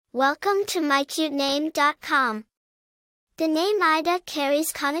Welcome to mycutename.com. The name Ida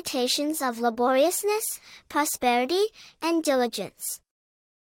carries connotations of laboriousness, prosperity, and diligence.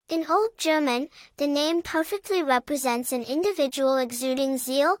 In Old German, the name perfectly represents an individual exuding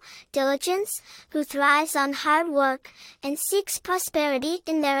zeal, diligence, who thrives on hard work, and seeks prosperity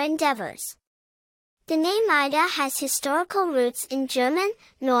in their endeavors. The name Ida has historical roots in German,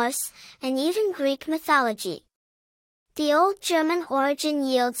 Norse, and even Greek mythology. The Old German origin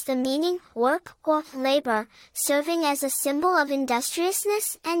yields the meaning work or labor, serving as a symbol of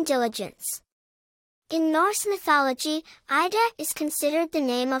industriousness and diligence. In Norse mythology, Ida is considered the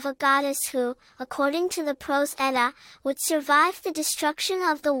name of a goddess who, according to the prose Edda, would survive the destruction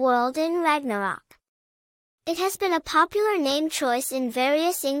of the world in Ragnarok. It has been a popular name choice in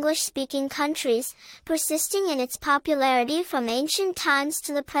various English-speaking countries, persisting in its popularity from ancient times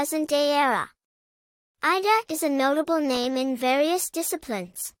to the present-day era. Ida is a notable name in various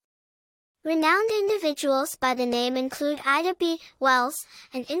disciplines. Renowned individuals by the name include Ida B. Wells,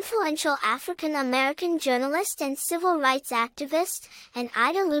 an influential African-American journalist and civil rights activist, and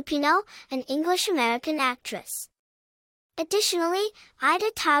Ida Lupino, an English-American actress. Additionally,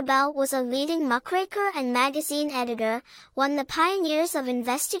 Ida Tarbell was a leading muckraker and magazine editor, one of the pioneers of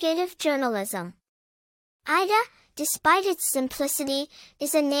investigative journalism. Ida, despite its simplicity,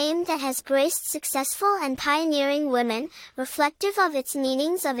 is a name that has graced successful and pioneering women, reflective of its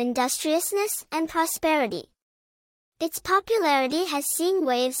meanings of industriousness and prosperity. Its popularity has seen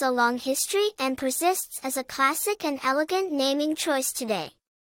waves along history and persists as a classic and elegant naming choice today.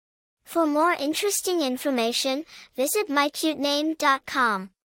 For more interesting information, visit mycutename.com.